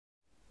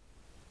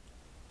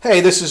Hey,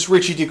 this is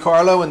Richie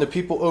DiCarlo, and the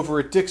people over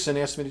at Dixon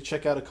asked me to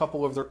check out a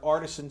couple of their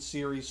Artisan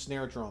series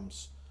snare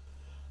drums.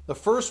 The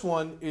first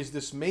one is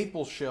this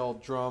maple shell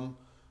drum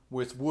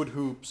with wood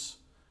hoops,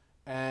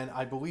 and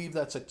I believe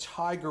that's a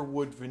tiger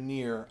wood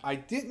veneer. I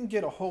didn't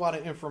get a whole lot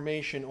of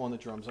information on the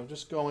drums. I'm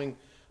just going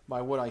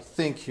by what I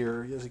think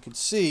here. As you can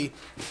see,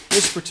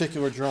 this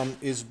particular drum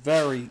is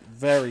very,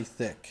 very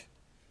thick.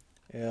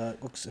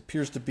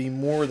 Appears to be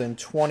more than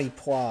 20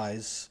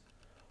 plies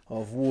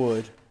of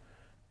wood,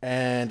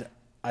 and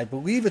I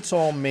believe it's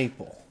all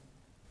maple.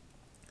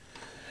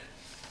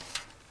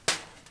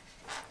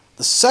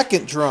 The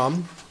second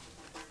drum,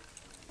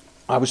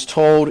 I was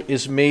told,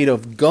 is made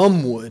of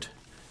gum wood.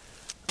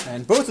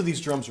 And both of these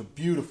drums are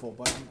beautiful,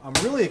 but I'm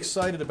really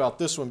excited about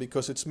this one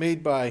because it's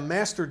made by a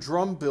master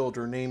drum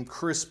builder named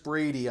Chris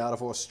Brady out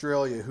of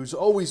Australia, who's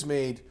always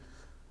made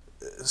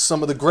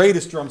some of the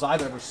greatest drums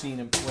I've ever seen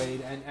him played.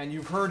 And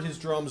you've heard his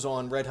drums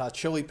on Red Hot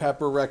Chili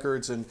Pepper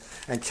records, and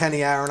Kenny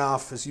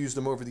Aronoff has used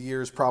them over the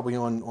years, probably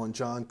on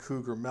John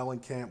Cougar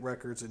Mellencamp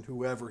records and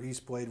whoever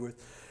he's played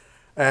with.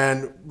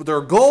 And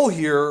their goal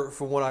here,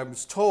 from what I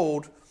was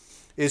told,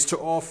 is to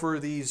offer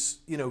these,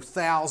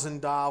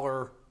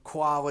 $1,000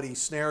 quality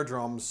snare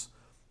drums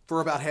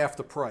for about half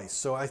the price.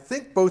 So I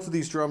think both of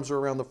these drums are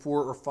around the $400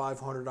 or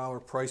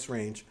 $500 price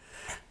range.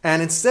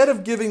 And instead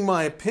of giving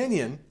my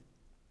opinion,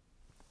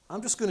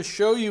 I'm just going to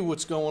show you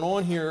what's going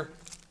on here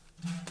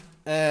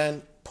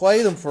and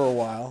play them for a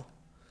while,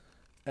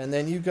 and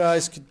then you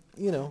guys could,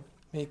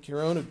 make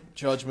your own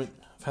judgment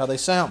of how they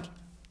sound.